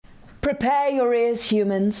Prepare your ears,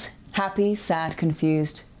 humans. Happy, Sad,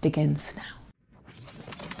 Confused begins now.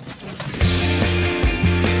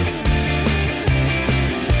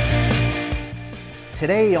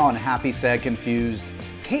 Today on Happy, Sad, Confused,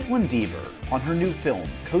 Kaitlyn Dever on her new film,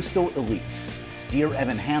 Coastal Elites, Dear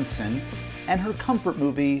Evan Hansen, and her comfort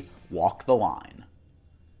movie, Walk the Line.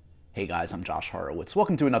 Hey guys, I'm Josh Horowitz.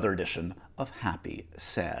 Welcome to another edition of Happy,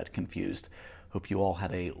 Sad, Confused. Hope you all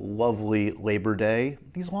had a lovely Labor Day.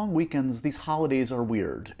 These long weekends, these holidays are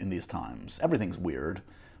weird in these times. Everything's weird.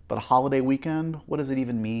 But a holiday weekend, what does it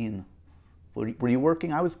even mean? Were you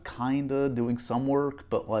working? I was kinda doing some work,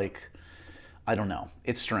 but I don't know.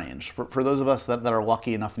 It's strange. For those of us that are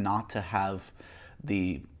lucky enough not to have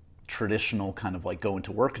the traditional kind of going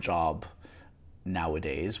to work job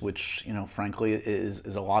nowadays, which, frankly is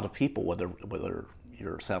a lot of people, whether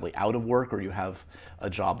you're sadly out of work or you have a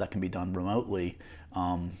job that can be done remotely.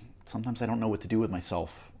 Sometimes I don't know what to do with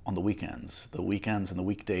myself on the weekends. The weekends and the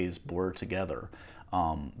weekdays blur together.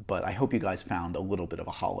 But I hope you guys found a little bit of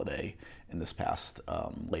a holiday in this past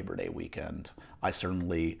Labor Day weekend. I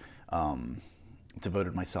certainly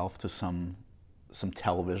devoted myself to some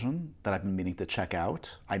television that I've been meaning to check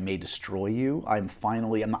out. I May Destroy You. I'm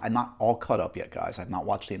not all caught up yet, guys. I've not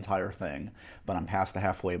watched the entire thing, but I'm past the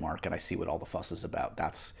halfway mark and I see what all the fuss is about.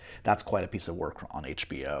 That's quite a piece of work on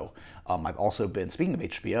HBO. I've also been, speaking of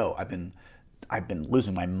HBO, I've been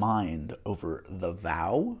losing my mind over The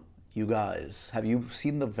Vow. You guys, have you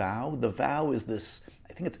seen The Vow? The Vow is this,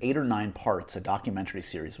 I think it's 8 or 9 parts, a documentary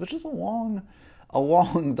series, which is a long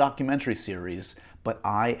documentary series, but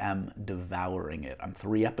I am devouring it. I'm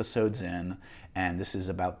 3 episodes in, and this is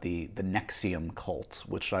about the NXIVM cult,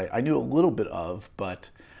 which I knew a little bit of, but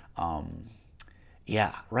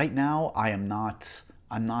yeah, right now I'm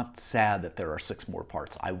not sad that there are 6 more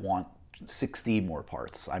parts. I want 60 more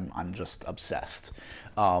parts. I'm just obsessed.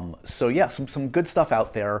 So yeah, some good stuff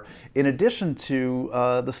out there. In addition to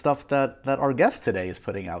the stuff that our guest today is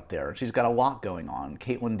putting out there, she's got a lot going on.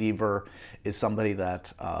 Kaitlyn Dever is somebody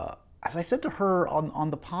that, as I said to her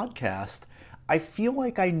on the podcast, I feel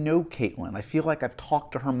like I know Kaitlyn. I feel like I've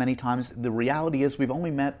talked to her many times. The reality is we've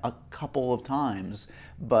only met a couple of times,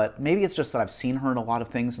 but maybe it's just that I've seen her in a lot of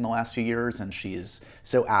things in the last few years, and she is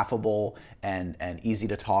so affable and easy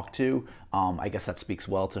to talk to. I guess that speaks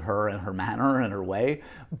well to her and her manner and her way.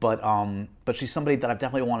 But she's somebody that I've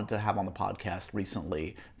definitely wanted to have on the podcast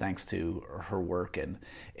recently, thanks to her work and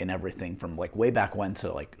in everything from way back when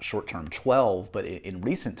to Short Term 12. But in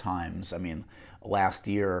recent times, I mean, last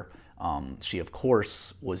year, she, of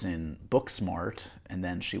course, was in Booksmart, and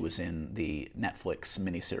then she was in the Netflix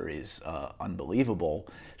miniseries Unbelievable.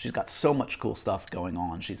 She's got so much cool stuff going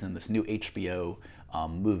on. She's in this new HBO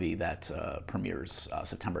movie that premieres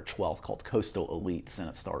September 12th called Coastal Elites, and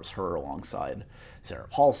it stars her alongside Sarah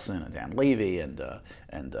Paulson and Dan Levy and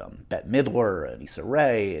Bette Midler and Issa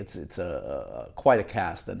Rae. It's quite a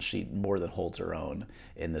cast, and she more than holds her own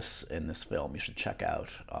in this film. You should check out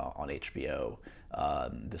on HBO.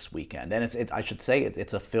 This weekend, and I should say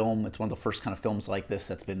it's a film. It's one of the first kind of films like this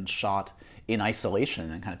that's been shot in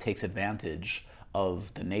isolation and kind of takes advantage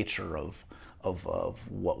of the nature of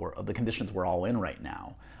the conditions we're all in right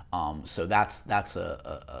now. So that's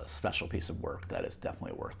a special piece of work that is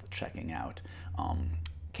definitely worth checking out.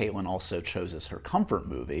 Kaitlyn also chose as her comfort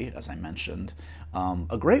movie, as I mentioned,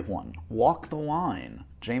 a great one, Walk the Line,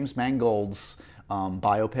 James Mangold's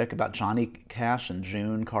biopic about Johnny Cash and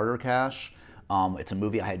June Carter Cash. It's a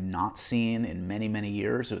movie I had not seen in many, many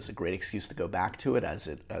years. It was a great excuse to go back to it, as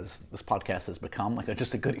this podcast has become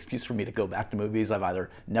just a good excuse for me to go back to movies I've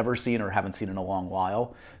either never seen or haven't seen in a long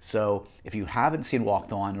while. So if you haven't seen Walk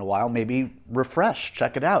the Line in a while, maybe refresh,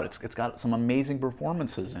 check it out. It's got some amazing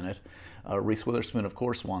performances in it. Reese Witherspoon, of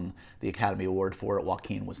course, won the Academy Award for it.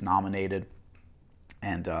 Joaquin was nominated.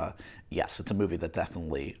 And yes, it's a movie that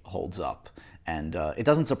definitely holds up. And it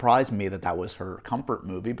doesn't surprise me that was her comfort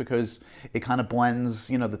movie, because it kind of blends,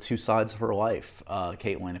 the two sides of her life.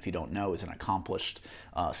 Kaitlyn, if you don't know, is an accomplished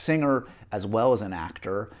singer as well as an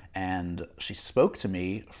actor. And she spoke to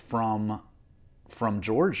me from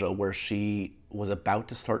Georgia, where she was about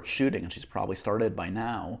to start shooting, and she's probably started by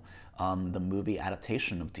now, the movie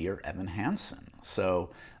adaptation of Dear Evan Hansen.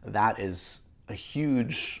 So that is a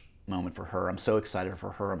huge moment for her. I'm so excited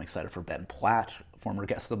for her. I'm excited for Ben Platt, former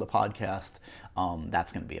guest of the podcast.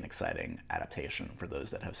 That's going to be an exciting adaptation. For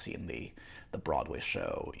those that have seen the Broadway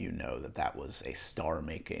show, you know that was a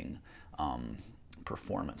star-making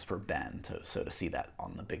performance for Ben. So to see that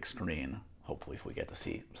on the big screen hopefully if we get to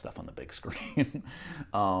see stuff on the big screen,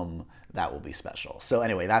 that will be special. So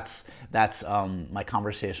anyway, that's my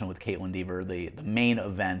conversation with Kaitlyn Dever, the main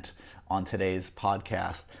event on today's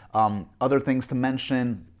podcast. Other things to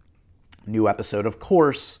mention: new episode, of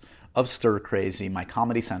course, of Stir Crazy, my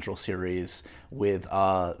Comedy Central series with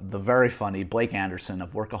the very funny Blake Anderson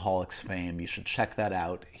of Workaholics fame. You should check that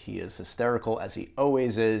out. He is hysterical, as he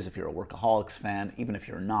always is. If you're a Workaholics fan, even if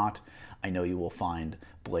you're not, I know you will find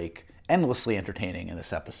Blake endlessly entertaining in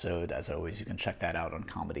this episode. As always, you can check that out on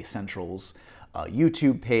Comedy Central's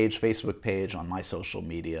YouTube page, Facebook page, on my social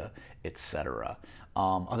media, etc.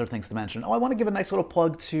 Other things to mention. I want to give a nice little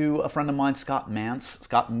plug to a friend of mine, Scott Mantz,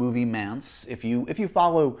 Scott Movie Mantz. If you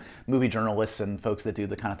follow movie journalists and folks that do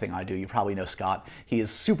the kind of thing I do, you probably know Scott. He is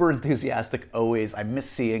super enthusiastic always. I miss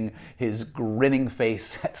seeing his grinning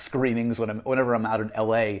face at screenings whenever I'm out in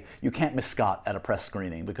LA. You can't miss Scott at a press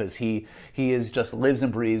screening because he is just lives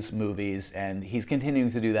and breathes movies, and he's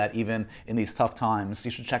continuing to do that even in these tough times.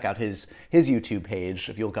 You should check out his YouTube page.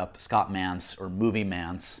 If you look up Scott Mantz or Movie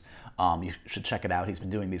Mantz, you should check it out. He's been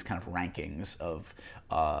doing these kind of rankings of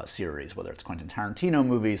series, whether it's Quentin Tarantino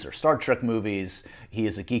movies or Star Trek movies. He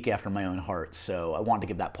is a geek after my own heart, so I wanted to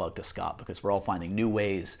give that plug to Scott because we're all finding new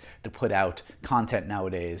ways to put out content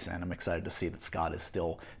nowadays, and I'm excited to see that Scott is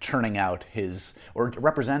still churning out or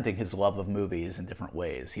representing his love of movies in different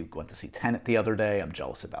ways. He went to see Tenet the other day. I'm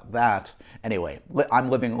jealous about that. Anyway, I'm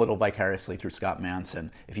living a little vicariously through Scott Manson.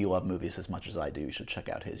 If you love movies as much as I do, you should check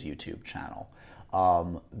out his YouTube channel.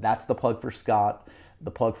 That's the plug for Scott.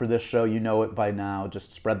 The plug for this show, you know it by now.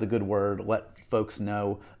 Just spread the good word. Let folks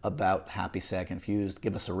know about Happy Sad Confused.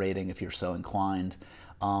 Give us a rating if you're so inclined.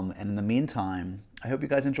 And in the meantime, I hope you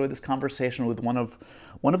guys enjoyed this conversation with one of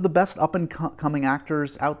the best up-and-coming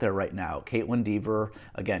actors out there right now, Kaitlyn Dever.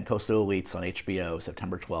 Again, Coastal Elites on HBO,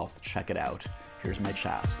 September 12th. Check it out. Here's my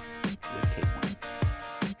chat with Kaitlyn.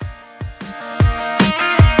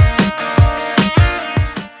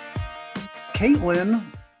 Kaitlyn,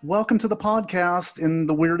 welcome to the podcast in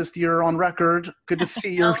the weirdest year on record. Good to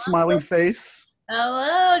see your smiling face.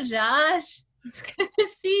 Hello, Josh. It's good to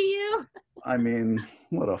see you. I mean,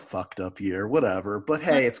 what a fucked up year. Whatever. But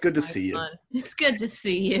hey, it's good to see you. It's good to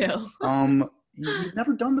see you. You've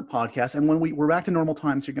never done the podcast, and when we're back to normal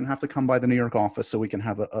times, you're gonna have to come by the New York office so we can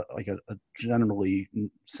have a generally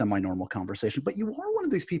semi-normal conversation. But you are one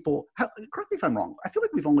of these people. Correct me if I'm wrong. I feel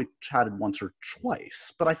like we've only chatted once or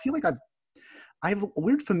twice, but I feel like I have a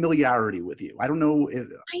weird familiarity with you. I don't know if...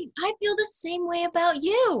 I feel the same way about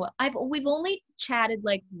you. We've only chatted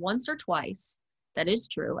like once or twice. That is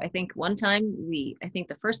true. I think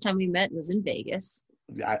the first time we met was in Vegas.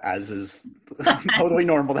 As is totally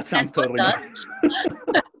normal. That sounds totally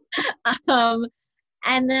normal.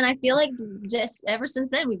 And then I feel like just ever since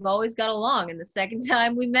then, we've always got along. And the second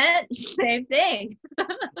time we met, same thing.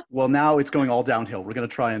 Well, now it's going all downhill. We're going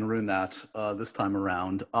to try and ruin that this time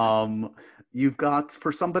around. You've got,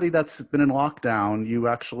 for somebody that's been in lockdown, you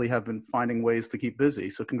actually have been finding ways to keep busy.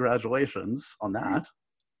 So congratulations on that.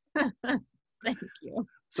 Thank you.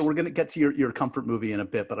 So we're going to get to your comfort movie in a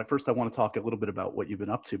bit. But first, I want to talk a little bit about what you've been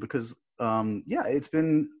up to because, it's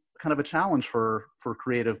been kind of a challenge for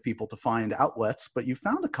creative people to find outlets. But you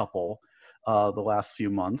found a couple the last few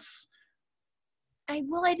months. I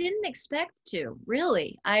didn't expect to,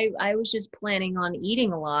 really. I was just planning on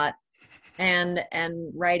eating a lot and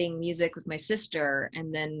writing music with my sister,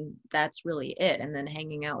 and then that's really it, and then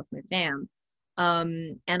hanging out with my fam.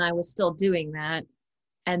 And I was still doing that.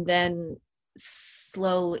 And then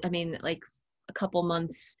slowly, like a couple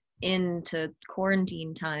months into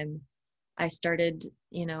quarantine time, I started,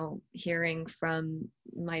 hearing from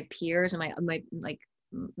my peers and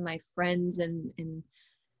my friends in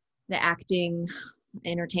the acting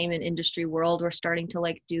entertainment industry world were starting to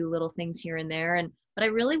like do little things here and there, but I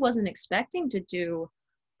really wasn't expecting to do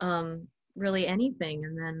really anything.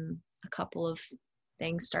 And then a couple of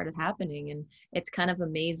things started happening, and it's kind of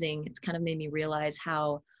amazing. It's kind of made me realize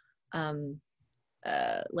how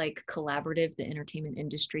like collaborative the entertainment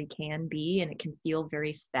industry can be, and it can feel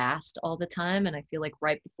very fast all the time. And I feel like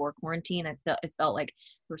right before quarantine, it felt like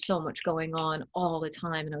there was so much going on all the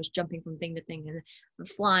time, and I was jumping from thing to thing and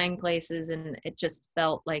flying places, and it just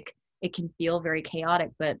felt like it can feel very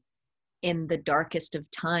chaotic, but in the darkest of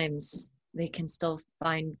times, they can still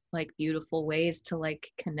find like beautiful ways to like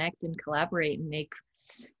connect and collaborate and make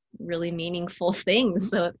really meaningful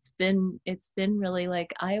things. So it's been really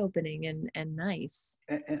like eye-opening and nice.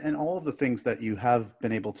 And all of the things that you have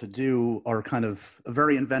been able to do are kind of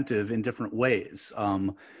very inventive in different ways.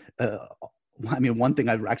 One thing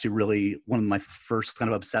one of my first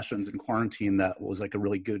kind of obsessions in quarantine that was like a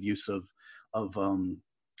really good use of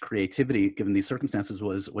creativity, given these circumstances,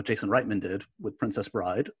 was what Jason Reitman did with Princess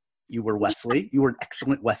Bride. You were Wesley. You were an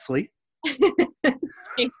excellent Wesley.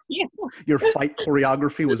 Thank you. Your fight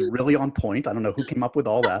choreography was really on point. I don't know who came up with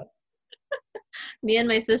all that. Me and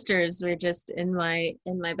my sisters were just in my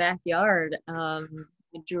backyard.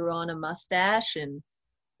 We drew on a mustache and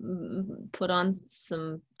put on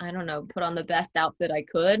some, I don't know, put on the best outfit I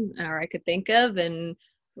could or I could think of, and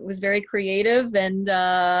it was very creative. And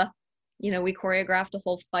we choreographed a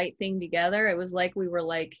whole fight thing together. It was like we were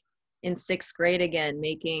like in 6th grade again,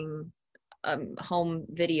 making home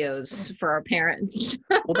videos for our parents.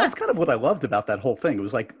 Well, that's kind of what I loved about that whole thing. It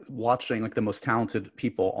was like watching like the most talented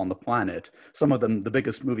people on the planet, some of them the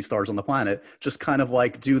biggest movie stars on the planet, just kind of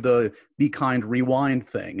like do the Be Kind Rewind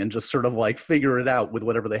thing and just sort of like figure it out with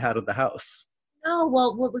whatever they had at the house. Oh,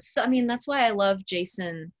 well, that's why I love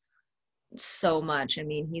Jason so much. I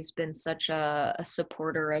mean, he's been such a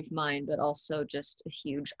supporter of mine, but also just a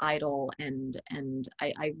huge idol. And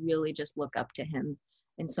I really just look up to him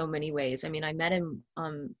in so many ways. I mean, I met him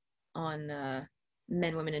on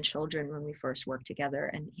Men, Women, and Children when we first worked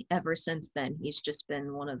together, and ever since then he's just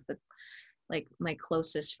been one of the like my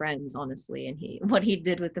closest friends, honestly. And what he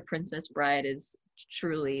did with The Princess Bride is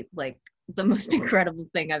truly like the most incredible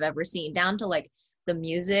thing I've ever seen, down to like the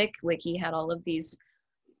music. Like he had all of these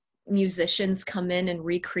musicians come in and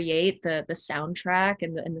recreate the soundtrack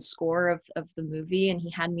and the score of the movie, and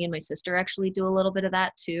he had me and my sister actually do a little bit of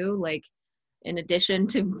that too, like in addition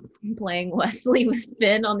to playing Wesley with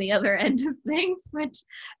Finn on the other end of things, which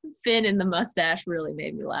Finn and the mustache really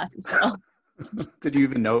made me laugh as well. Did you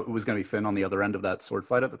even know it was going to be Finn on the other end of that sword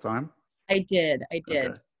fight at the time? I did. Okay.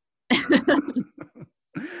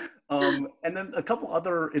 And then a couple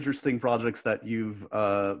other interesting projects that you've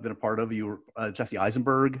been a part of. Jesse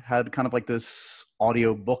Eisenberg had kind of like this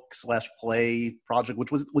audio book / play project,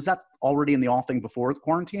 which was that already in the offing before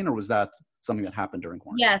quarantine, or was that something that happened during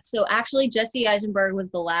quarantine? Yeah, so actually Jesse Eisenberg was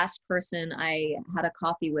the last person I had a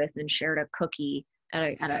coffee with and shared a cookie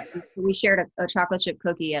we shared a chocolate chip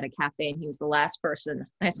cookie at a cafe, and he was the last person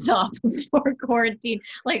I saw before quarantine.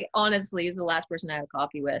 Like, honestly, he's the last person I had a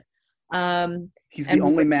coffee with. He's the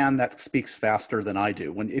only man that speaks faster than I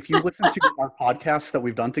do. If you listen to our podcasts that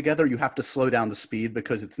we've done together, you have to slow down the speed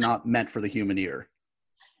because it's not meant for the human ear.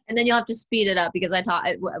 And then you'll have to speed it up because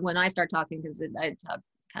when I start talking, because I talk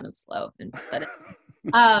kind of slow.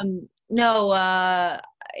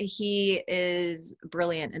 He is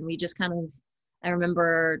brilliant, and we just kind of, I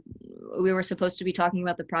remember we were supposed to be talking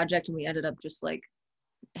about the project, and we ended up just like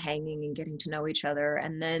hanging and getting to know each other.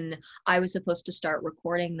 And then I was supposed to start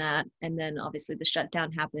recording that, and then obviously the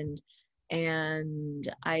shutdown happened, and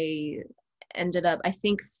I ended up, I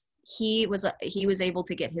think he was able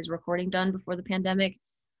to get his recording done before the pandemic,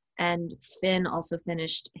 and Finn also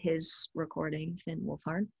finished his recording, Finn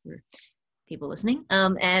Wolfhard, for people listening.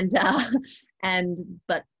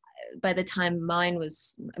 But by the time mine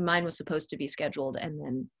was supposed to be scheduled, and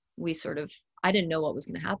then I didn't know what was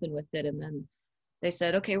going to happen with it, and then they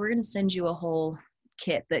said, okay, we're going to send you a whole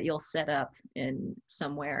kit that you'll set up in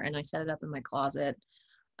somewhere. And I set it up in my closet,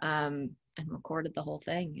 and recorded the whole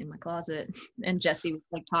thing in my closet. And Jesse was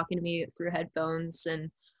like talking to me through headphones,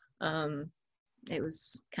 and it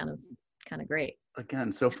was kind of great.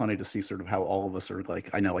 Again, so funny to see sort of how all of us are like,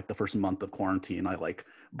 I know like the first month of quarantine, I like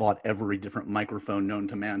bought every different microphone known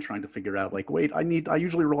to man, trying to figure out like, wait, I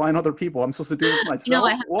usually rely on other people. I'm supposed to do this myself.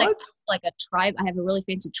 I have like a tribe. I have a really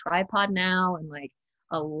fancy tripod now, and like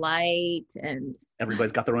a light, and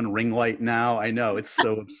everybody's got their own ring light now. I know, it's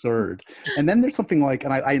so absurd. And then there's something like,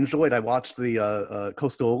 and I watched the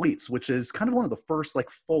Coastal Elites, which is kind of one of the first like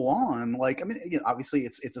full on, like, I mean, obviously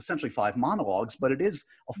it's essentially 5 monologues, but it is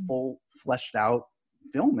a full fleshed out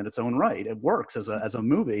film in its own right. It works as a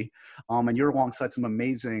movie. And you're alongside some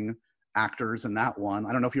amazing actors in that one.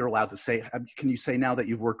 I don't know if you're allowed to say, can you say now that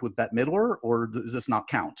you've worked with Bette Midler, or does this not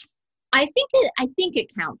count? I think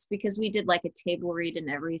it counts because we did like a table read and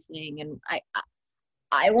everything, and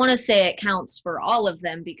I want to say it counts for all of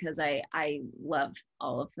them because I love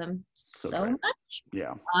all of them so much.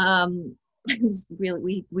 Yeah. It was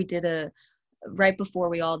really, we did right before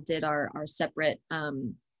we all did our separate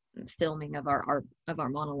filming of our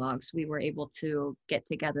monologues, we were able to get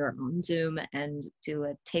together on Zoom and do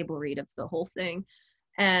a table read of the whole thing,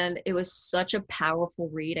 and it was such a powerful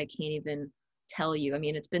read. I can't even tell you. I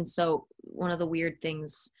mean, it's been one of the weird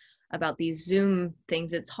things about these Zoom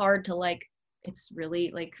things. It's hard to it's really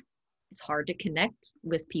like, it's hard to connect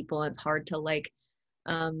with people, and it's hard to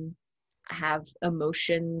have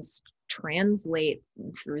emotions translate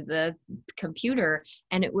through the computer.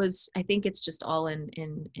 And I think it's just all in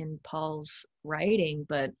Paul's writing,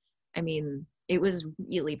 but I mean, it was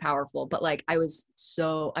really powerful, but like I was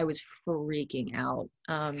freaking out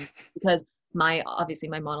because obviously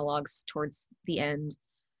my monologues towards the end,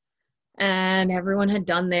 and everyone had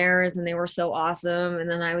done theirs and they were so awesome, and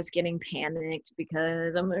then I was getting panicked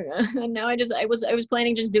because I'm like and now I was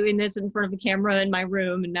planning just doing this in front of a camera in my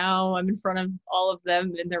room, and now I'm in front of all of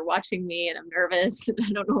them and they're watching me and I'm nervous and I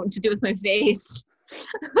don't know what to do with my face.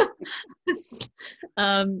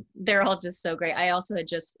 They're all just so great. I also had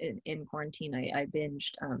just in quarantine I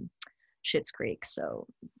binged Schitt's Creek, so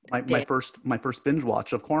My first binge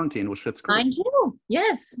watch of quarantine was Schitt's Creek. mine too.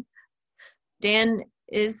 Yes, Dan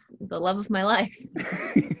is the love of my life.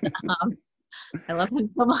 I love him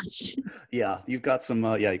so much. Yeah, you've got some.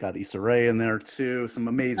 You got Issa Rae in there too. Some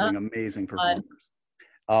amazing performers.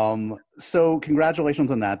 So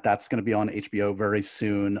congratulations on that. That's going to be on HBO very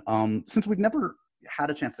soon. Since we've never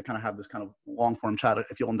had a chance to kind of have this kind of long form chat,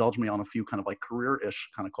 if you'll indulge me on a few kind of like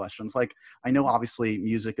career-ish kind of questions. Like, I know obviously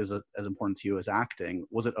music is as important to you as acting.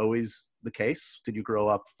 Was it always the case? Did you grow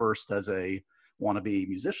up first as a wannabe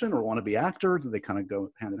musician or wannabe actor? Did they kind of go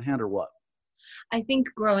hand in hand or what? I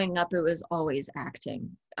think growing up, it was always acting.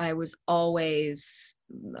 I was always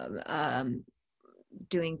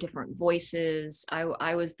doing different voices.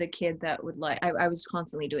 I was the kid that would I was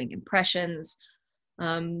constantly doing impressions,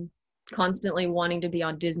 constantly wanting to be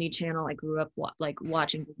on Disney Channel. I grew up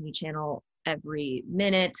watching Disney Channel every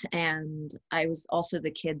minute. And I was also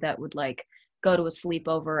the kid that would like go to a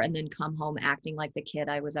sleepover and then come home acting like the kid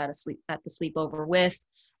I was at the sleepover with.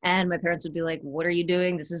 And my parents would be like, "What are you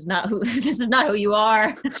doing? This is not who you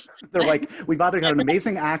are." They're like, "We've either got an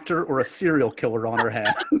amazing actor or a serial killer on our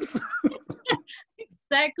hands."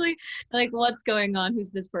 Exactly. Like, what's going on?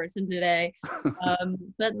 Who's this person today?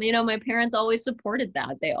 But my parents always supported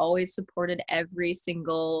that. They always supported every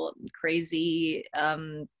single crazy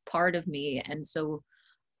part of me. And so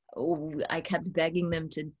I kept begging them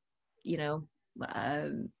to,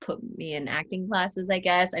 put me in acting classes, I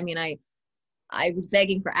guess. I mean, I was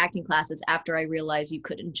begging for acting classes after I realized you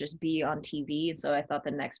couldn't just be on TV. And so I thought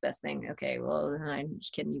the next best thing, okay, well,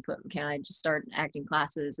 can I just start acting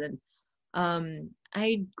classes? And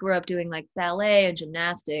I grew up doing like ballet and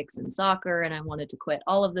gymnastics and soccer, and I wanted to quit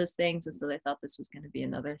all of those things. And so they thought this was going to be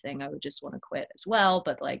another thing I would just want to quit as well.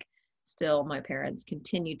 But like, still my parents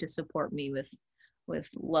continued to support me with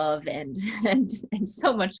love and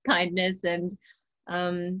so much kindness. And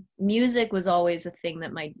music was always a thing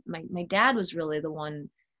that my dad was really the one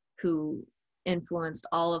who influenced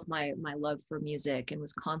all of my love for music, and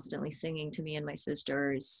was constantly singing to me and my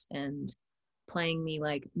sisters and playing me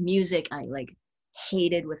like music I like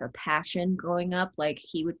hated with a passion growing up. Like,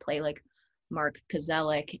 he would play like Mark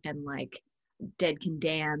Kozelek and like Dead Can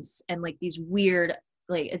Dance and like these weird,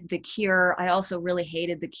 like The Cure. I also really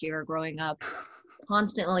hated The Cure growing up.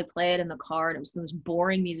 Constantly play it in the car, and it was the most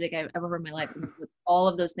boring music I've ever heard in my life. All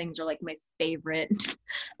of those things are like my favorite.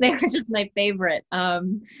 They were just my favorite.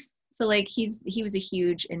 So like he was a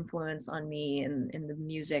huge influence on me in the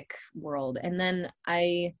music world. And then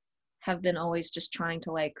I have been always just trying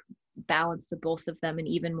to like balance the both of them, and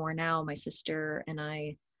even more now. My sister and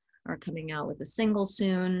I are coming out with a single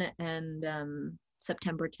soon, and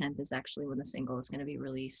September 10th is actually when the single is going to be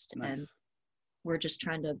released. Nice. And we're just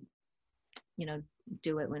trying to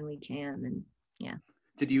do it when we can. And yeah.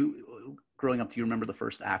 Did you, growing up, do you remember the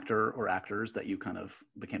first actor or actors that you kind of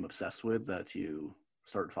became obsessed with, that you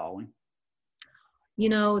started following?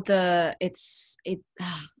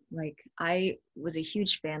 Like, I was a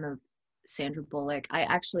huge fan of Sandra Bullock. I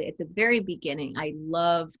actually, at the very beginning, I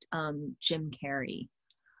loved Jim Carrey.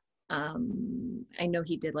 I know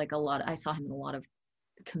he did like I saw him in a lot of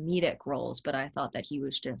comedic roles, but I thought that he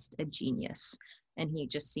was just a genius. And he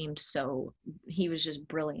just seemed he was just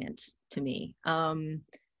brilliant to me.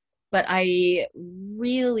 But I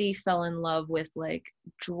really fell in love with like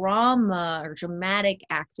drama or dramatic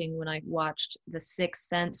acting when I watched The Sixth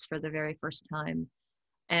Sense for the very first time.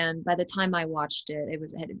 And by the time I watched it,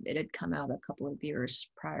 it had come out a couple of years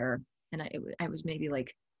prior. And I was maybe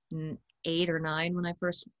like 8 or 9 when I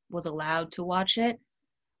first was allowed to watch it.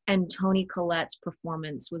 And Toni Collette's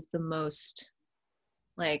performance was the most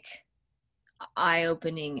like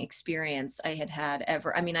eye-opening experience I had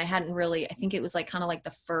ever. I mean, I think it was like kind of like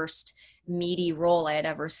the first meaty role I had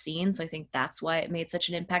ever seen. So I think that's why it made such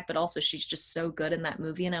an impact. But also she's just so good in that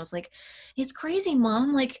movie. And I was like, it's crazy,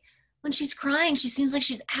 Mom. Like, when she's crying, she seems like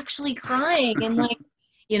she's actually crying. And like,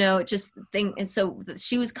 and so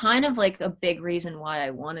she was kind of like a big reason why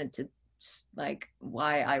I wanted to like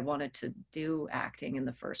why I wanted to do acting in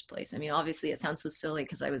the first place. I mean, obviously it sounds so silly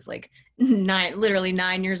because I was like literally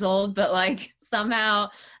 9 years old, but like somehow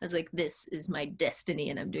I was like, this is my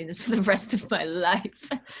destiny and I'm doing this for the rest of my life.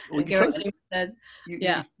 I Well, don't you care what chose anyone says. you,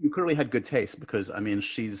 Yeah. you clearly had good taste, because I mean,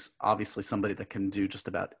 she's obviously somebody that can do just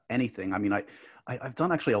about anything. I mean, I've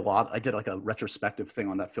done actually a lot. I did like a retrospective thing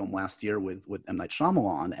on that film last year with M. Night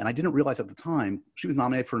Shyamalan, and I didn't realize at the time she was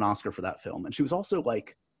nominated for an Oscar for that film, and she was also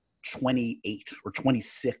like 28 or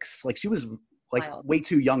 26. Like she was like Wild. way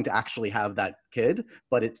too young to actually have that kid,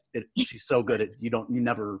 but she's so good at you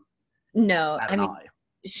never No, bat I an mean, eye.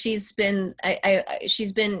 she's been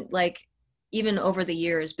she's been like even over the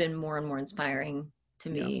years been more and more inspiring to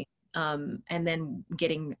Yeah. me. And then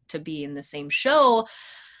getting to be in the same show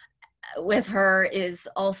with her is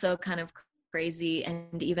also kind of crazy.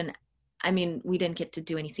 And even, I mean, we didn't get to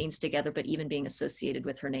do any scenes together, but even being associated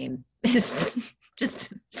with her name is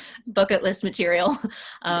just bucket list material.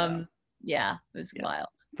 Yeah. Yeah, it was Yeah. wild.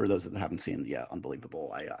 For those that haven't seen, yeah,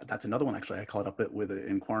 unbelievable. That's another one actually I caught up with it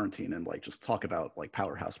in quarantine, and like just talk about like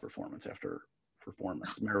powerhouse performance after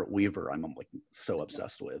performance. Merritt Weaver, I'm like so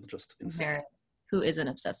obsessed with, just insane. Merritt, who isn't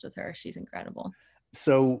obsessed with her? She's incredible.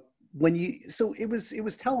 So it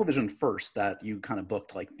was television first that you kind of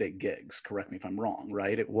booked like big gigs. Correct me if I'm wrong,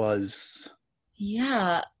 right? It was.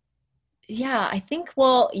 Yeah, yeah, I think,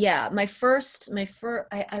 well, yeah,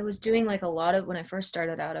 I was doing like a lot of, when I first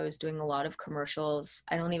started out, I was doing a lot of commercials.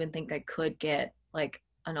 I don't even think I could get like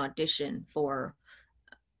an audition for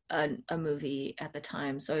a movie at the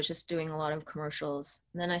time. So I was just doing a lot of commercials.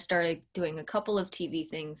 And then I started doing a couple of TV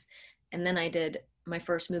things. And then I did my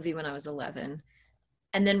first movie when I was 11.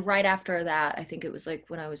 And then right after that, I think it was like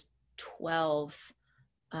when I was 12,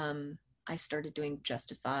 I started doing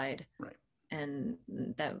Justified. Right. And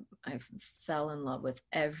that I fell in love with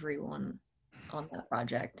everyone on that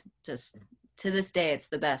project. Just to this day, it's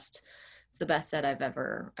the best. It's the best set I've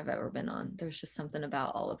ever been on. There's just something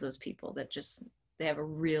about all of those people that just they have a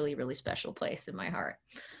really really special place in my heart.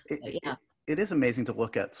 Yeah. It is amazing to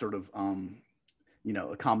look at sort of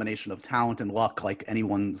a combination of talent and luck, like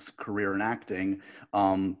anyone's career in acting.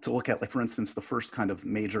 To look at, like, for instance, the first kind of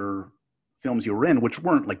major films you were in, which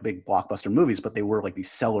weren't like big blockbuster movies, but they were like these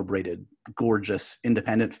celebrated, gorgeous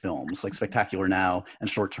independent films like Spectacular Now and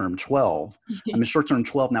Short Term 12. I mean, Short Term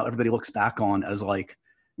 12 now everybody looks back on as like,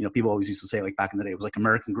 people always used to say like back in the day, it was like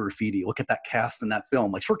American Graffiti. Look at that cast in that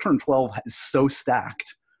film. Like Short Term 12 is so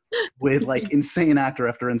stacked with like insane actor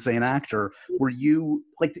after insane actor. Were you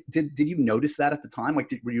like, did you notice that at the time?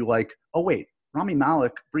 Like, were you like, oh wait, Rami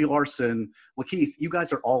Malek, Brie Larson, Lakeith, you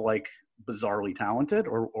guys are all like bizarrely talented,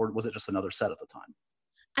 or was it just another set at the time?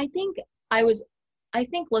 I think I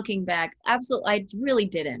think looking back, absolutely, I really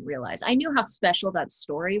didn't realize. I knew how special that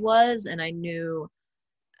story was, and I knew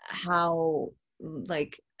how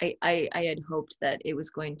like I had hoped that it was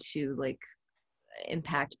going to like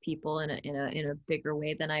impact people in a bigger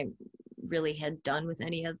way than I really had done with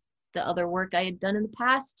any of the other work I had done in the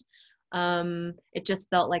past. It just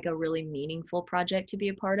felt like a really meaningful project to be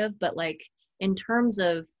a part of. But like in terms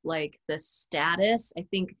of like the status, I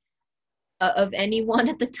think of anyone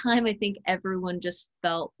at the time, I think everyone just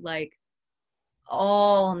felt like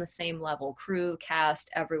all on the same level, crew, cast,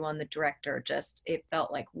 everyone, the director, just it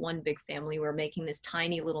felt like one big family. We're making this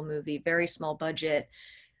tiny little movie, very small budget.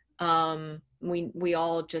 We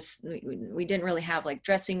all just we didn't really have like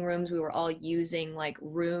dressing rooms. We were all using like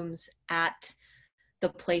rooms at the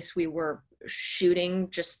place we were shooting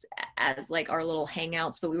just as like our little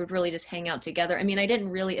hangouts, but we would really just hang out together. I mean, I didn't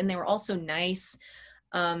really, and they were also nice.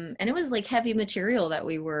 And it was like heavy material that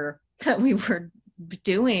we were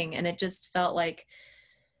doing, and it just felt like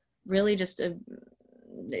really just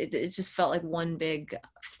it just felt like one big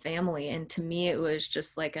family. And to me it was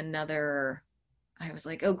just like another, I was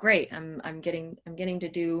like, oh great, I'm getting to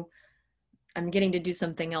do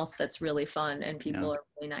something else that's really fun, and people are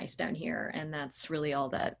really nice down here, and that's really all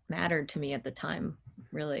that mattered to me at the time,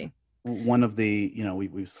 really. One of the,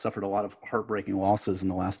 we've suffered a lot of heartbreaking losses in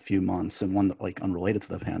the last few months, and one that, like, unrelated to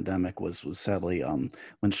the pandemic was sadly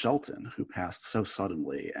Lynn Shelton, who passed so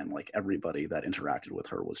suddenly, and like everybody that interacted with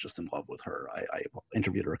her was just in love with her. I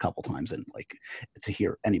interviewed her a couple times, and like to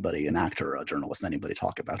hear anybody, an actor, a journalist, anybody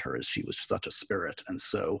talk about her, as she was such a spirit and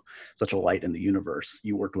such a light in the universe.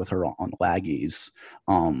 You worked with her on Laggies.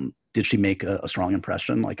 Did she make a strong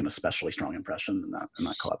impression, like an especially strong impression in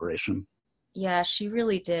that collaboration? Yeah, she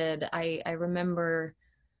really did. I remember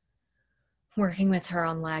working with her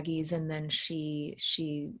on Laggies, and then she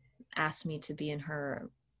asked me to be in her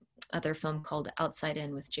other film called Outside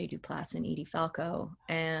In with Jay Duplass and Edie Falco.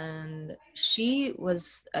 And she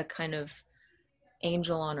was a kind of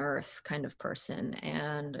angel on earth kind of person.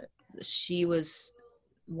 And she was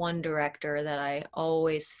one director that I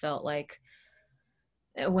always felt like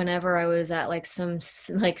whenever I was at like some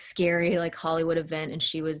like scary like Hollywood event and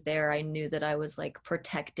she was there, I knew that I was like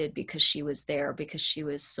protected because she was there, because she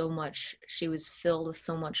was so much, she was filled with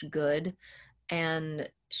so much good. And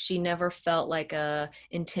she never felt like a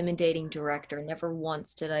intimidating director. Never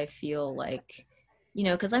once did I feel like, you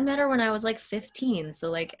know, because I met her when I was like 15. So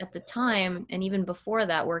like at the time, and even before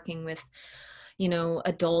that, working with, you know,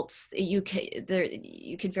 adults, you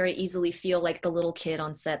could very easily feel like the little kid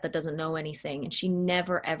on set that doesn't know anything. And she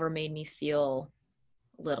never ever made me feel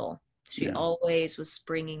little. She Yeah. always was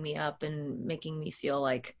springing me up and making me feel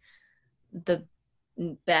like the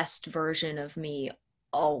best version of me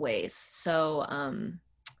always. So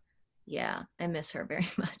yeah, I miss her very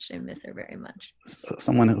much. I miss her very much.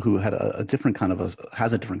 Someone who had a different kind of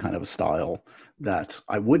has a different kind of a style that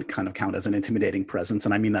I would kind of count as an intimidating presence,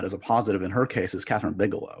 and I mean that as a positive in her case, is Catherine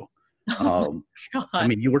Bigelow. Oh my I God.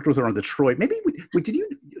 mean, you worked with her on Detroit. Maybe wait, did you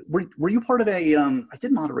were you part of a? I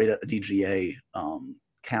did moderate a DGA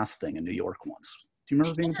casting in New York once. Do you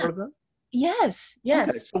remember being Yeah. part of that? Yes, Okay,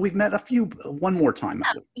 yes. so we've met one more time.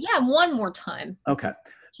 Yeah, one more time. Okay,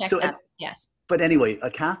 Check so that. Yes. but anyway,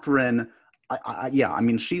 Catherine, yeah, I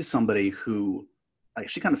mean, she's somebody who, like,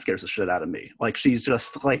 she kind of scares the shit out of me. Like, she's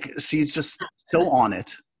just so on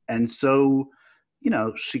it, and so, you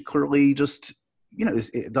know, she clearly just, you know,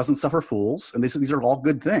 it doesn't suffer fools, and these are all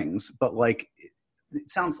good things. But like, it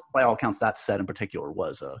sounds by all accounts that set in particular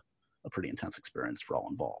was a pretty intense experience for all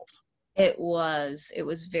involved. It was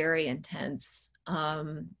very intense.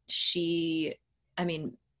 She, I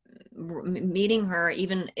mean, meeting her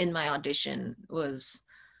even in my audition was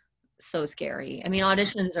so scary. I mean,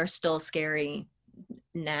 auditions are still scary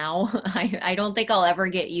now. I don't think I'll ever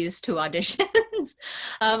get used to auditions.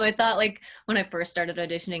 I thought like when I first started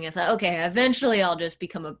auditioning, I thought, okay, eventually I'll just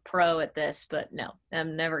become a pro at this, but no,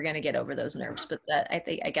 I'm never gonna get over those nerves. But that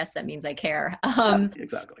I guess that means I care. Yeah,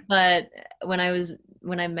 exactly. But when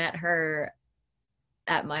I met her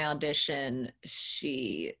at my audition,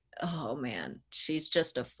 oh man, she's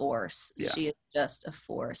just a force. Yeah. She is just a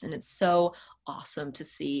force. And it's so awesome to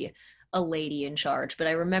see a lady in charge. But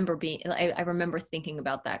I remember I remember thinking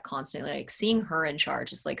about that constantly. Like seeing her in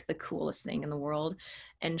charge is like the coolest thing in the world.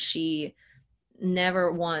 And she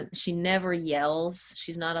never yells.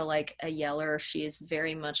 She's not a yeller. She is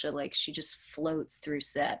very much she just floats through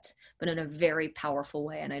set, but in a very powerful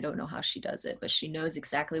way. And I don't know how she does it, but she knows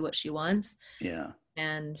exactly what she wants. Yeah.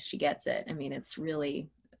 And she gets it. I mean, it's really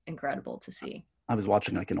incredible to see. I was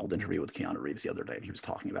watching like an old interview with Keanu Reeves the other day, and he was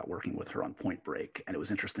talking about working with her on Point Break, and it was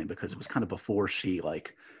interesting because it was kind of before she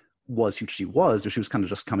like was who she was, or she was kind of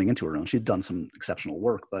just coming into her own. She'd done some exceptional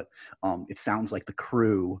work, but it sounds like the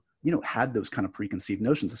crew, you know, had those kind of preconceived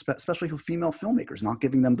notions, especially for female filmmakers, not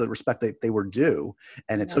giving them the respect that they were due,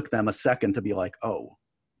 and it took them a second to be like, oh,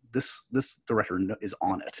 this director is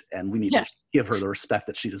on it, and we need to give her the respect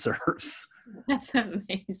that she deserves. That's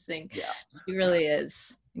amazing. Yeah, she really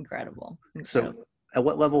is incredible. So at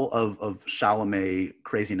what level of Chalamet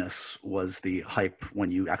craziness was the hype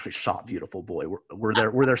when you actually shot Beautiful Boy?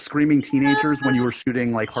 Were there screaming teenagers when you were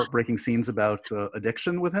shooting like heartbreaking scenes about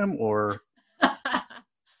addiction with him, or?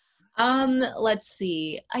 Let's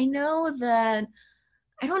see. I know that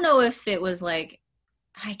I don't know if it was like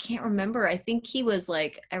I can't remember. I think he was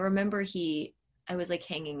like I remember I was like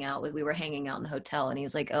we were hanging out in the hotel and he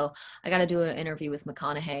was like, oh, I got to do an interview with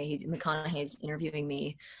McConaughey. McConaughey's interviewing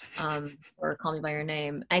me or Call Me by Your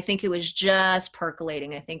Name. I think it was just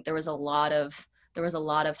percolating. I think there was a lot of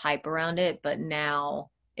hype around it, but now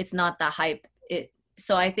it's not the hype.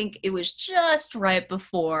 So I think it was just right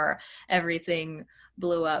before everything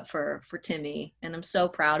blew up for Timmy, and I'm so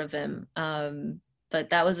proud of him. But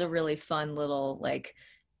that was a really fun little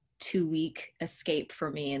 2-week escape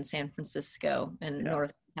for me in San Francisco and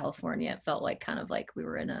North California. It felt like kind of like we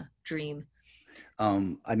were in a dream.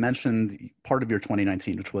 I mentioned part of your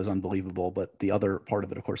 2019, which was unbelievable, but the other part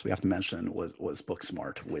of it, of course, we have to mention was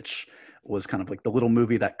Booksmart, which was kind of like the little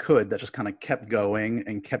movie that just kind of kept going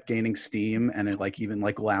and kept gaining steam, and it even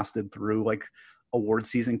lasted through award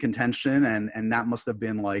season contention, and that must have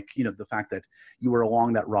been the fact that you were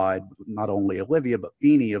along that ride, not only Olivia but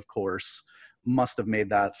Beanie, of course, must have made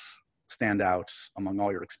that stand out among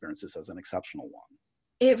all your experiences as an exceptional one.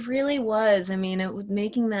 It really was. I mean,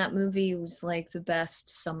 making that movie was like the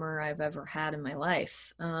best summer I've ever had in my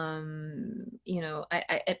life.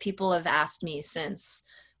 People have asked me since,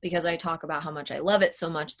 because I talk about how much I love it so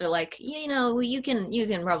much. They're like, you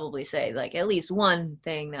can probably say at least one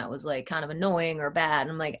thing that was kind of annoying or bad.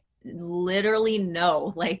 And I'm like, literally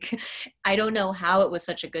no. Like, I don't know how it was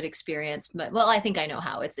such a good experience, but well, I think I know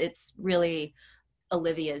how. It's really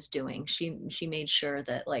Olivia's doing. She made sure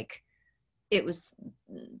that like it was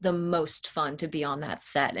the most fun to be on that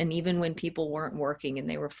set. And even when people weren't working and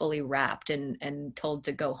they were fully wrapped and told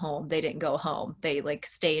to go home, they didn't go home. They like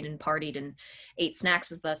stayed and partied and ate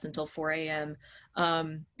snacks with us until 4 a.m.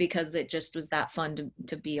 Because it just was that fun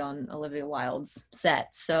to be on Olivia Wilde's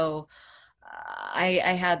set. So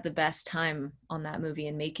I had the best time on that movie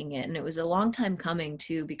and making it. And it was a long time coming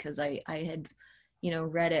too, because I had,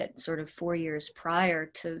 read it sort of 4 years prior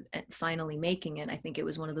to finally making it. I think it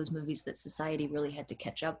was one of those movies that society really had to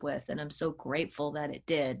catch up with. And I'm so grateful that it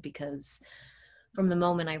did, because from the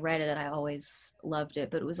moment I read it, I always loved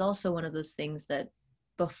it. But it was also one of those things that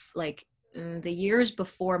the years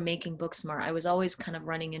before making Booksmart, I was always kind of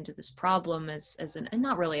running into this problem and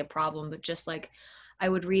not really a problem, but just like I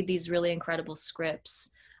would read these really incredible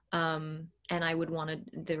scripts. And I would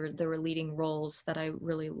there were leading roles that I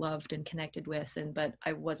really loved and connected with, but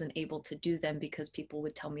I wasn't able to do them because people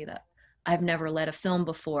would tell me that I've never led a film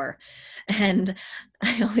before. And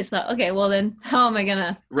I always thought, okay, well then how am I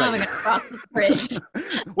gonna cross the bridge?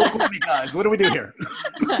 What do we, guys? What do we do here?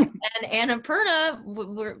 And Annapurna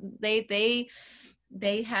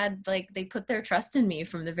they had they put their trust in me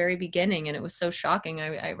from the very beginning, and it was so shocking.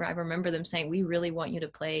 I remember them saying, we really want you to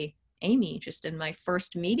play Amy, just in my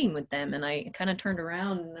first meeting with them. And I kind of turned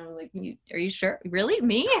around and I was like, are you sure? Really?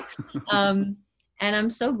 Me? And I'm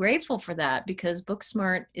so grateful for that, because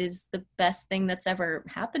Booksmart is the best thing that's ever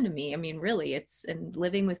happened to me. I mean, really, and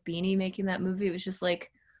living with Beanie, making that movie, it was just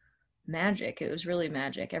like magic. It was really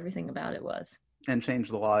magic. Everything about it was. And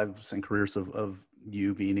changed the lives and careers of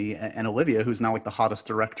you, Beanie, and Olivia, who's now like the hottest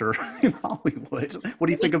director in Hollywood. What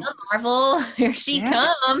do you think of Marvel? Here she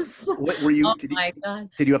comes. What were you? Oh my God.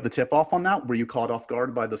 Did you have the tip off on that? Were you caught off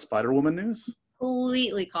guard by the Spider-Woman news?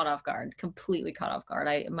 Completely caught off guard.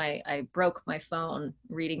 I broke my phone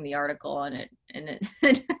reading the article on it, and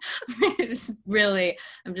it was really,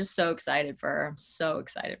 I'm just so excited for her. I'm so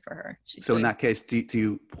excited for her. So in that case, do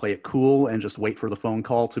you play it cool and just wait for the phone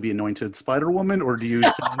call to be anointed Spider-Woman, or do you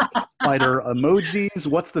send spider emojis?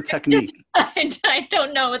 What's the technique? I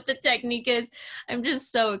don't know what the technique is. I'm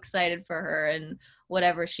just so excited for her, and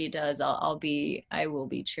whatever she does, I will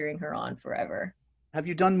be cheering her on forever. Have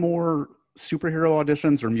you done more superhero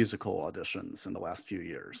auditions or musical auditions in the last few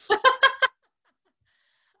years?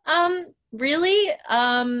 Really?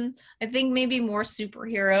 I think maybe more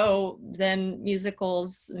superhero than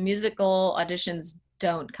musicals. Musical auditions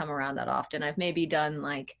don't come around that often. I've maybe done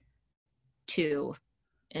like 2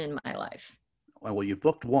 in my life. Well, you've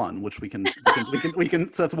booked 1, which we can,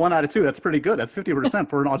 so that's 1 out of 2. That's pretty good. That's 50%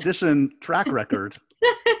 for an audition track record.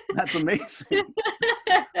 That's amazing.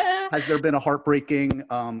 Has there been a heartbreaking,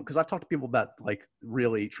 because I've talked to people about like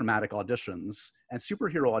really traumatic auditions, and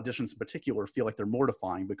superhero auditions in particular feel like they're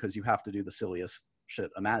mortifying because you have to do the silliest shit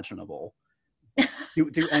imaginable.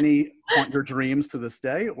 Do any haunt your dreams to this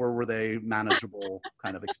day, or were they manageable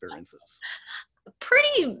kind of experiences?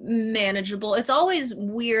 Pretty manageable. It's always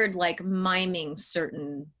weird, like miming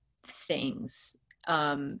certain things,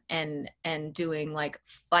 and doing like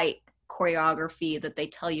fight choreography that they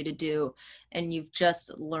tell you to do, and you've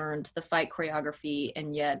just learned the fight choreography,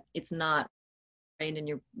 and yet it's not trained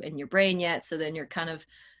in your brain yet. So then you're kind of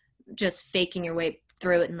just faking your way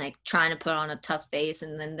through it and like trying to put on a tough face,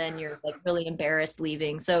 and then you're like really embarrassed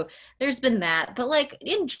leaving. So there's been that, but like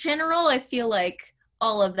in general, I feel like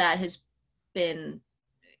all of that it's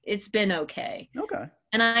been okay. Okay.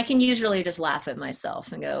 And I can usually just laugh at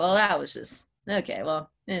myself and go, well, that was just okay. Well,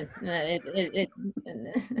 it's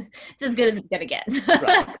as good as it's gonna get.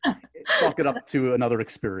 Right. Chalk it up to another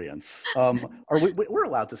experience. We're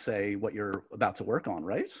allowed to say what you're about to work on,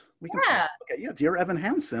 right? We can say, okay, yeah, Dear Evan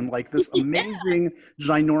Hansen, like this amazing,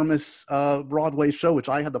 ginormous Broadway show, which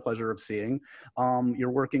I had the pleasure of seeing.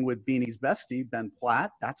 You're working with Beanie's bestie, Ben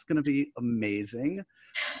Platt. That's going to be amazing.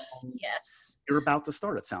 Yes. You're about to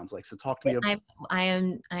start, it sounds like. So talk to me about. I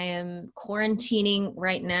am quarantining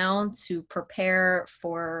right now to prepare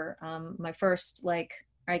for my first,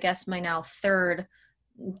 I guess my now 3rd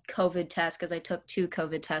COVID test, because I took 2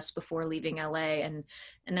 COVID tests before leaving LA, and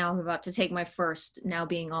now I'm about to take my first, now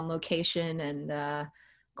being on location and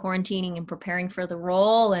quarantining and preparing for the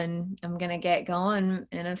role, and I'm gonna get going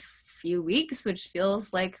in a few weeks, which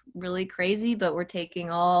feels like really crazy, but we're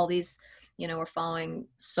taking all these, we're following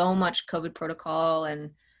so much COVID protocol,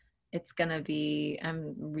 and it's gonna be,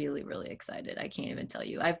 I'm really, really excited. I can't even tell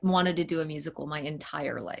you. I've wanted to do a musical my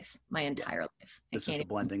entire life. This is the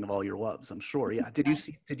blending of all your loves, I'm sure. Yeah. Did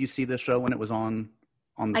you see this show when it was on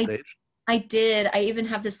the stage? I did. I even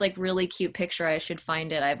have this like really cute picture. I should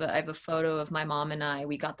find it. I have a photo of my mom and I.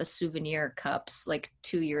 We got the souvenir cups like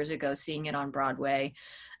 2 years ago, seeing it on Broadway.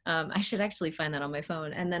 I should actually find that on my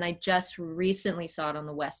phone. And then I just recently saw it on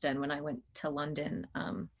the West End when I went to London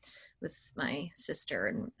with my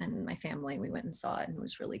sister and my family. We went and saw it and it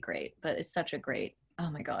was really great. But it's such a great, oh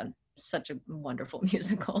my God, such a wonderful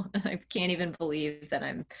musical. I can't even believe that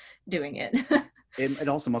I'm doing it. It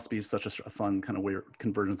also must be such a fun kind of weird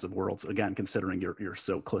convergence of worlds. Again, considering you're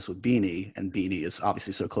so close with Beanie, and Beanie is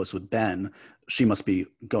obviously so close with Ben, she must be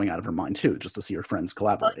going out of her mind too, just to see her friends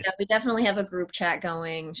collaborate. Oh, yeah, we definitely have a group chat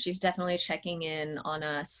going. She's definitely checking in on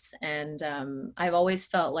us, and I've always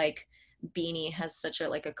felt like Beanie has such a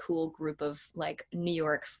like a cool group of like New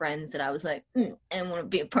York friends that I was like, I want to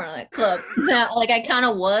be a part of that club. Now, like I kind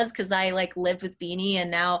of was because I like lived with Beanie,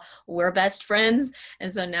 and now we're best friends,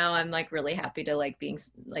 and so now I'm like really happy to like being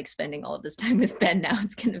like spending all of this time with Ben. Now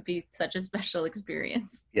it's gonna be such a special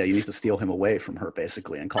experience. Yeah, you need to steal him away from her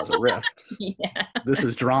basically and cause a rift. Yeah. This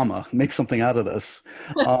is drama. Make something out of this.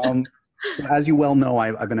 So as you well know,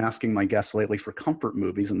 I've been asking my guests lately for comfort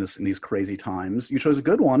movies in these crazy times. You chose a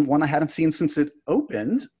good one I hadn't seen since it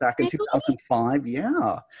opened back in 2005.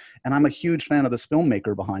 Yeah, and I'm a huge fan of this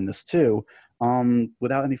filmmaker behind this too.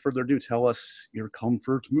 Without any further ado, tell us your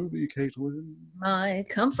comfort movie, Caitlin. My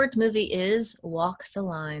comfort movie is Walk the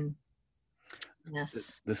Line.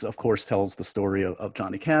 Yes. This, of course, tells the story of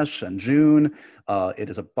Johnny Cash and June.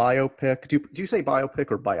 It is a biopic. Do you say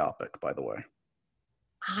biopic or biopic, by the way?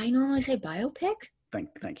 I normally say biopic.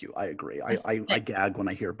 Thank you. I agree. I gag when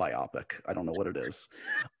I hear biopic. I don't know what it is.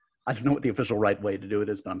 I don't know what the official right way to do it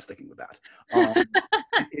is, but I'm sticking with that.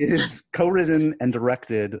 It is co-written and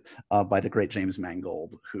directed by the great James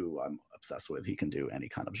Mangold, who I'm obsessed with. He can do any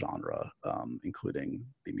kind of genre, including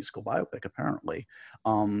the musical biopic, apparently.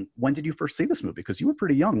 When did you first see this movie? Because you were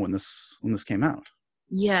pretty young when this came out.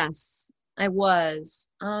 Yes, I was.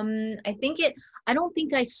 I don't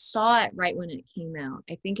think I saw it right when it came out.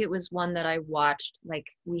 I think it was one that I watched, like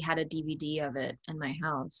we had a DVD of it in my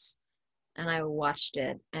house and I watched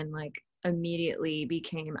it and like immediately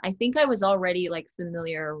became, I think I was already like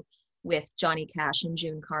familiar with Johnny Cash and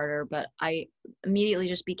June Carter, but I immediately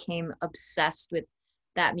just became obsessed with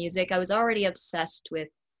that music. I was already obsessed with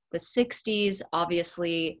the 60s.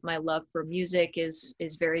 Obviously my love for music is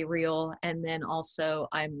very real, and then also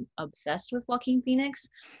I'm obsessed with Joaquin Phoenix.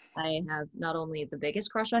 I have not only the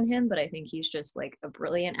biggest crush on him, but I think he's just like a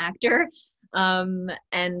brilliant actor,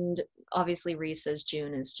 and obviously Reese as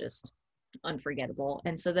June is just unforgettable.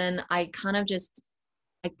 And so then I kind of just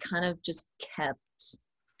kept,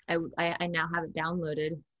 I now have it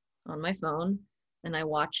downloaded on my phone and I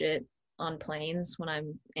watch it on planes when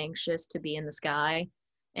I'm anxious to be in the sky.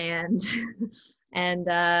 And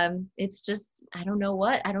it's just, I don't know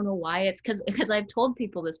why. It's because I've told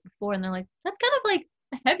people this before and they're like, that's kind of like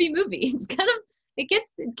a heavy movie. It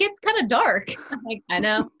gets kind of dark. I'm like, I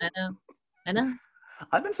know.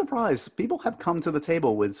 I've been surprised. People have come to the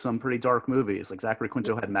table with some pretty dark movies. Like Zachary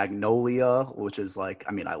Quinto had Magnolia, which is like,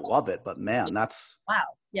 I mean, I love it, but man, that's... Wow.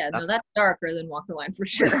 Yeah, no, that's darker than Walk the Line for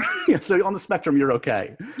sure. Yeah, so on the spectrum, you're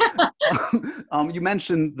okay. You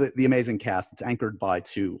mentioned the amazing cast. It's anchored by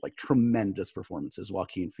two like tremendous performances.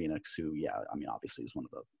 Joaquin Phoenix, who, yeah, I mean, obviously is one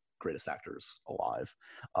of the greatest actors alive.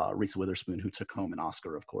 Reese Witherspoon, who took home an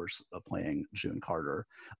Oscar, of course, playing June Carter.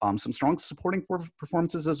 Some strong supporting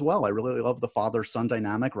performances as well. I really love the father-son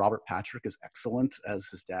dynamic. Robert Patrick is excellent as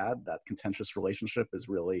his dad. That contentious relationship is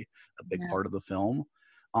really a big part of the film.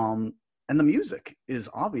 And the music is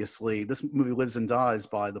obviously, this movie lives and dies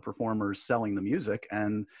by the performers selling the music.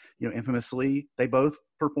 And, you know, infamously, they both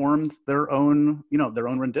performed their own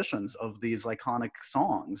renditions of these iconic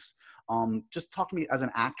songs. Just talk to me as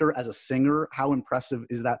an actor, as a singer, how impressive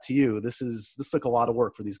is that to you? This took a lot of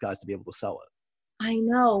work for these guys to be able to sell it. I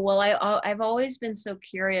know. Well, I've always been so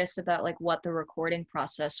curious about like what the recording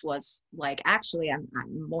process was like. Actually, I'm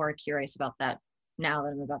more curious about that now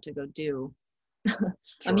that I'm about to go do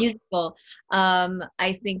a musical.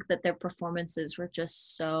 I think that their performances were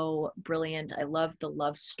just so brilliant. I love the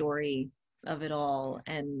love story of it all,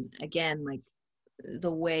 and again, like the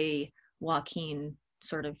way Joaquin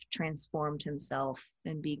sort of transformed himself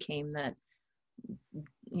and became that,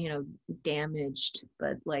 you know, damaged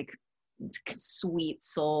but like sweet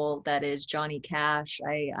soul that is Johnny Cash.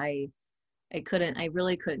 I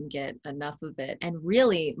really couldn't get enough of it. And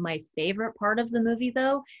really my favorite part of the movie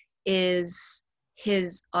though is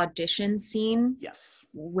his audition scene. Yes.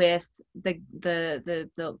 With the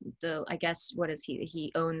I guess, what is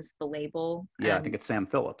he owns the label. Yeah, I think it's Sam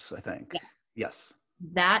Phillips, I think. Yes. Yes.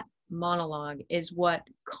 That monologue is what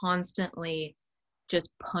constantly just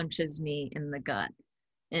punches me in the gut.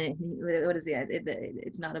 And what is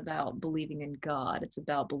it's not about believing in God, it's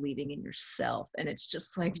about believing in yourself. And it's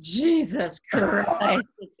just like, Jesus Christ.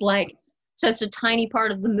 It's like such a tiny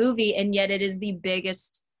part of the movie, and yet it is the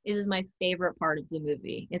biggest. It is my favorite part of the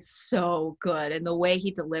movie. It's so good. And the way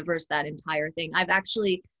he delivers that entire thing. I've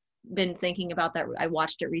actually been thinking about that. I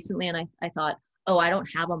watched it recently, and I thought, oh, I don't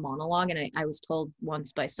have a monologue. And I was told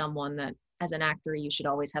once by someone that as an actor, you should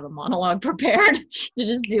always have a monologue prepared to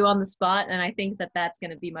just do on the spot. And I think that that's going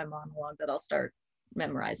to be my monologue that I'll start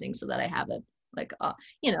memorizing so that I have it. Like,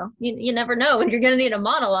 you never know when you're going to need a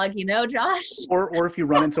monologue, Josh. Or if you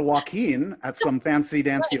run into Joaquin at some fancy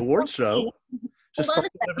dancy award show, just start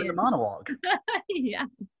delivering a monologue. Yeah.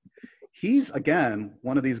 He's, again,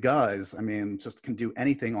 one of these guys, I mean, just can do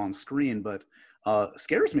anything on screen, but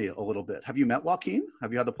scares me a little bit. Have you met Joaquin?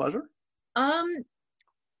 Have you had the pleasure?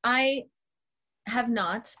 I have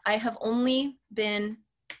not. I have only been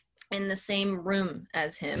in the same room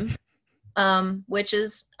as him, which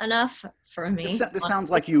is enough for me. This sounds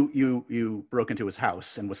like you broke into his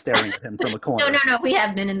house and was staring at him from a corner. No. We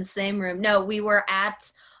have been in the same room. No, we were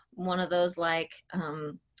at one of those like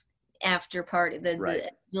after party, the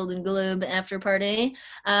Golden Globe after party,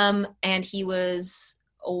 and he was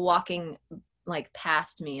walking like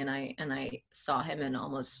past me, and I saw him and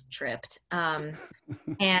almost tripped. And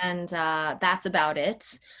that's about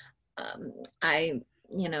it. I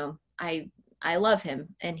love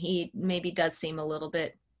him, and he maybe does seem a little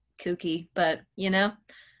bit kooky, but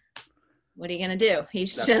what are you gonna do?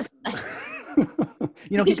 He's just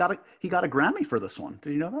he got a Grammy for this one.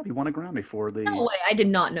 Did you know that? He won a Grammy for the... No way, I did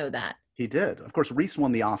not know that. He did. Of course, Reese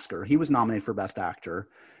won the Oscar. He was nominated for Best Actor.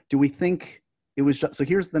 Do we think it was just... So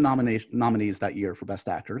here's the nominees that year for Best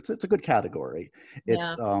Actor. It's a good category. It's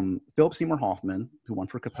Philip Seymour Hoffman, who won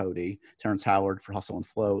for Capote, Terrence Howard for Hustle and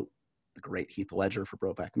Flow, the great Heath Ledger for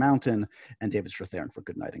Brokeback Mountain, and David Strathairn for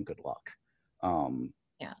Good Night and Good Luck. And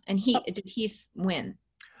did Heath win?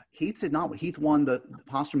 Heath did not. Heath won the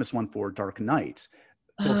posthumous one for Dark Knight.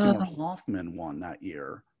 Philip Seymour Hoffman won that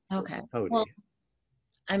year. Okay. Capote. Well,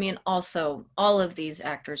 I mean, also, all of these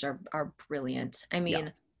actors are brilliant. I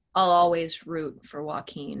mean, I'll always root for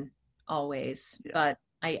Joaquin, always. Yeah. But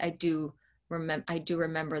I do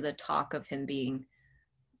remember the talk of him being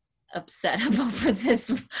upset over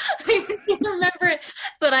this. I remember it,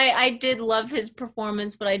 but I did love his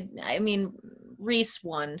performance. But I mean, Reese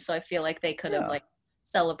won, so I feel like they could have like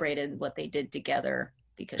celebrated what they did together,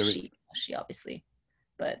 because she obviously.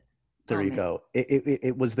 But there you go.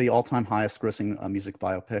 It was the all-time highest grossing music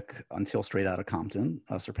biopic until Straight Outta Compton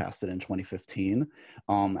surpassed it in 2015.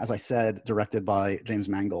 As I said, directed by James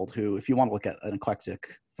Mangold, who, if you want to look at an eclectic,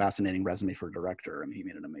 fascinating resume for a director, I mean, he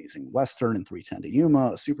made an amazing Western in 3:10 to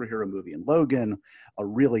Yuma, a superhero movie in Logan, a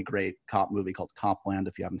really great cop movie called Copland,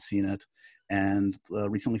 if you haven't seen it, and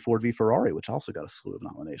recently Ford v Ferrari, which also got a slew of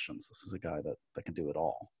nominations. This is a guy that can do it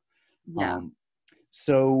all. Yeah.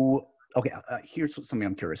 Okay, here's something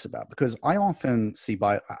I'm curious about, because I often see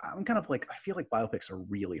I'm kind of like, I feel like biopics are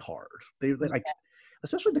really hard. They're like,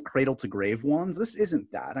 especially the cradle to grave ones. This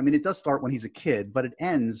isn't that. I mean, it does start when he's a kid, but it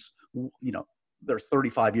ends, there's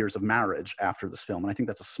 35 years of marriage after this film. And I think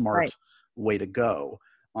that's a smart way to go.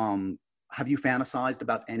 Have you fantasized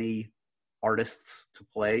about any artists to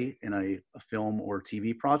play in a film or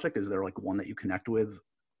TV project? Is there like one that you connect with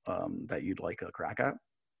that you'd like a crack at?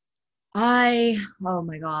 Oh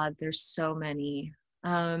my God, there's so many.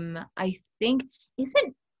 I think,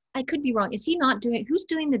 I could be wrong. Is he not who's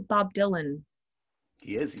doing the Bob Dylan?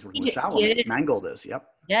 He is. He's working with Chalamet. Mangold is. Yep.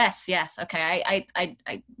 Yes. Okay.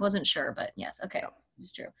 I wasn't sure, but yes. Okay. Yep.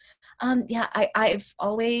 It's true. I've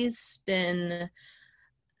always been,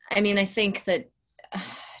 I think that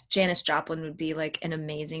Janis Joplin would be like an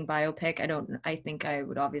amazing biopic. I think I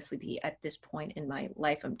would obviously be, at this point in my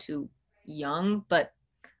life, I'm too young, but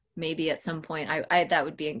maybe at some point that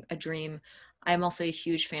would be a dream. I'm also a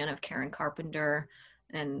huge fan of Karen Carpenter,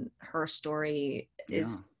 and her story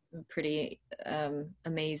is pretty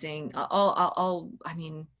amazing.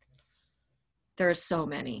 There's so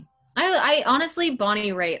many. I honestly,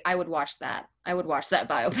 Bonnie Raitt, I would watch that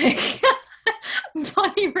biopic.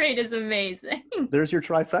 Bonnie Raitt is amazing. There's your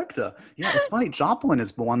trifecta. Yeah, it's funny. Joplin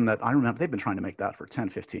is one that I remember. They've been trying to make that for 10,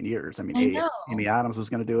 15 years. I mean, Amy Adams was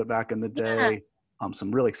going to do it back in the day. Yeah.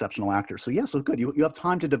 Some really exceptional actors. So good. You have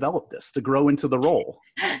time to develop this, to grow into the role.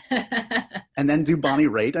 And then do Bonnie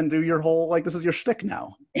Raitt and do your whole, like, this is your shtick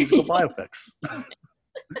now, musical biopics.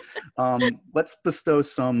 Let's bestow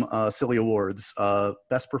some silly awards.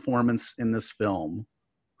 Best performance in this film.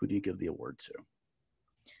 Who do you give the award to?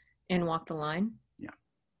 In Walk the Line? Yeah.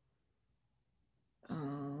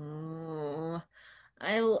 Oh,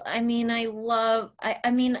 I mean,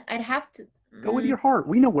 I'd have to Go with your heart.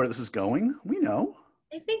 We know where this is going. We know.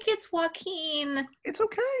 I think it's Joaquin. It's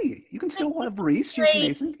okay. You can still have Reese. She's Great.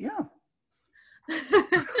 amazing. Yeah.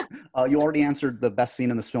 You already answered the best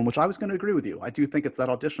scene in this film, which I was going to agree with you. I do think it's that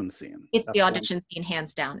audition scene. It's That's the one. audition scene,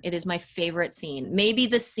 hands down. It is my favorite scene. Maybe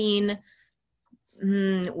the scene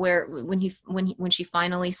where when she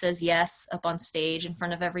finally says yes up on stage in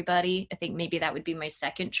front of everybody. I think maybe that would be my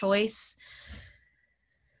second choice.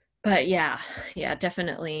 But yeah,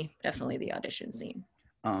 definitely the audition scene.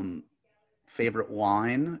 Favorite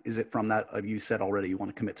line? Is it from that? You said already you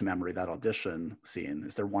want to commit to memory that audition scene.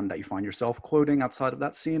 Is there one that you find yourself quoting outside of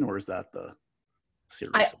that scene, or is that the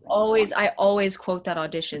series? I always quote that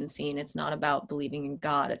audition scene. It's not about believing in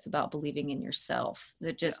God. It's about believing in yourself.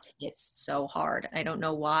 It just hits so hard. I don't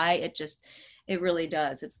know why. It really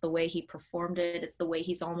does. It's the way he performed it. It's the way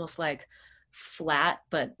he's almost like flat,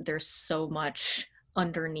 but there's so much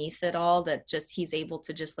underneath it all that just he's able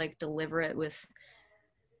to just like deliver it with.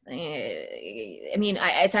 I mean,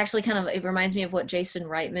 it's actually kind of, it reminds me of what Jason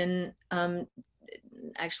Reitman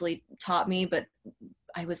actually taught me, but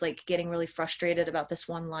I was like getting really frustrated about this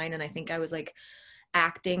one line, and I think I was like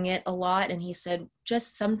acting it a lot, and he said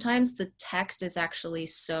just sometimes the text is actually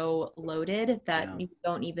so loaded that you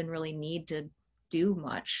don't even really need to do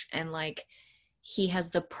much, and like he has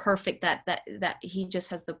the perfect that he just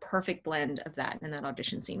has the perfect blend of that in that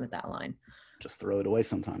audition scene with that line. Just throw it away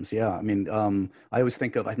sometimes. Yeah. I mean, I always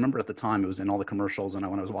think of, I remember at the time it was in all the commercials, and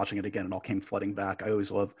when I was watching it again, it all came flooding back. I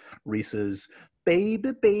always love Reese's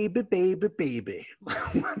baby, baby, baby, baby.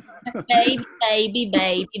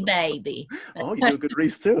 baby. Oh, you do a good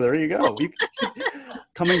Reese too. There you go.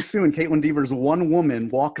 Coming soon, Kaitlyn Dever's One Woman,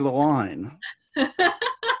 Walk the Line.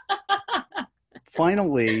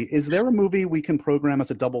 Finally, is there a movie we can program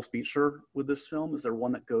as a double feature with this film? Is there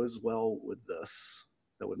one that goes well with this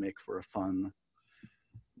that would make for a fun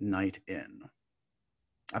night in?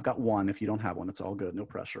 I've got one. If you don't have one, it's all good. No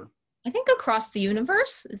pressure. I think Across the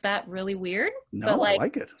Universe, is that really weird? No, but I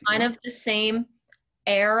like it. Kind of the same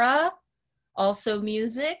era, also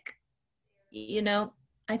music. You know,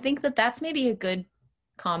 I think that's maybe a good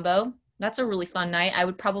combo. That's a really fun night. I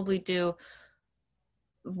would probably do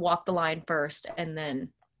Walk the Line first and then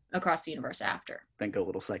Across the Universe after. Then go a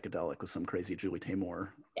little psychedelic with some crazy Julie Taymor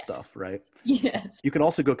stuff, right? Yes. You could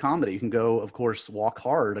also go comedy. You can go, of course, Walk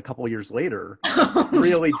Hard a couple of years later.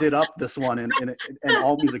 Really did up this one in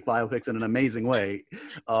all music biopics in an amazing way.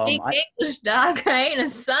 English dog, I ain't a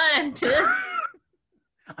scientist.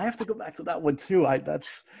 I have to go back to that one too.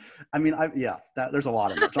 There's a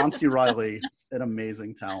lot in it. John C. Reilly, an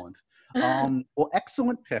amazing talent. Well,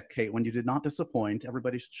 excellent pick, Kaitlyn. You did not disappoint.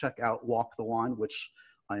 Everybody should check out Walk the Line, which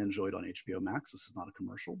I enjoyed on HBO Max. This is not a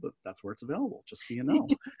commercial, but that's where it's available, just so you know.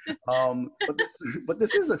 But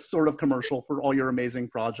this is a sort of commercial for all your amazing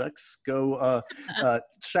projects. Go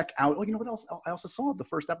check out. Oh, you know what else? I also saw the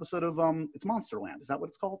first episode of it's Monsterland. Is that what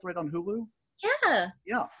it's called? Right on Hulu.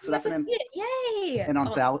 Yeah. So that's an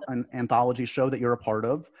anthology show that you're a part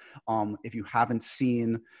of. If you haven't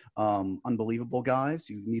seen Unbelievable Guys,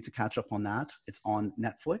 you need to catch up on that. It's on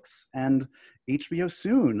Netflix and HBO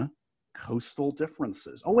soon. Coastal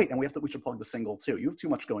Differences. Oh wait, and we should plug the single too. You have too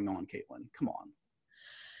much going on, Kaitlyn. Come on.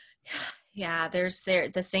 Yeah,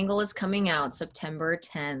 the single is coming out September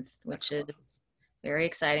 10th, which is very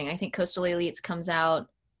exciting. I think Coastal Elites comes out.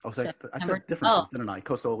 I said Differences, didn't I?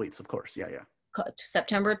 Coastal Elites, of course. Yeah.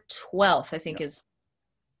 September 12th, I think, is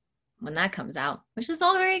when that comes out, which is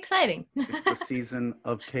all very exciting. It's the season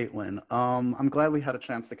of Kaitlyn. I'm glad we had a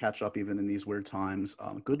chance to catch up even in these weird times.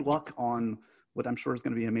 Good luck on what I'm sure is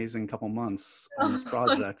going to be an amazing couple months on this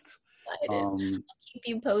project. I'll keep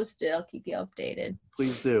you posted. I'll keep you updated.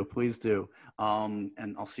 Please do.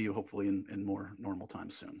 And I'll see you hopefully in more normal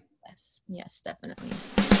times soon. Yes, definitely.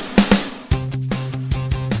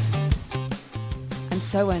 And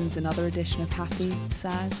so ends another edition of Happy,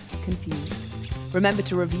 Sad, Confused. Remember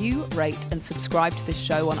to review, rate, and subscribe to this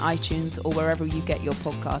show on iTunes or wherever you get your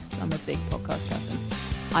podcasts. I'm a big podcast person.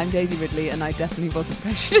 I'm Daisy Ridley, and I definitely wasn't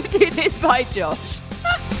pressured to do this by Josh.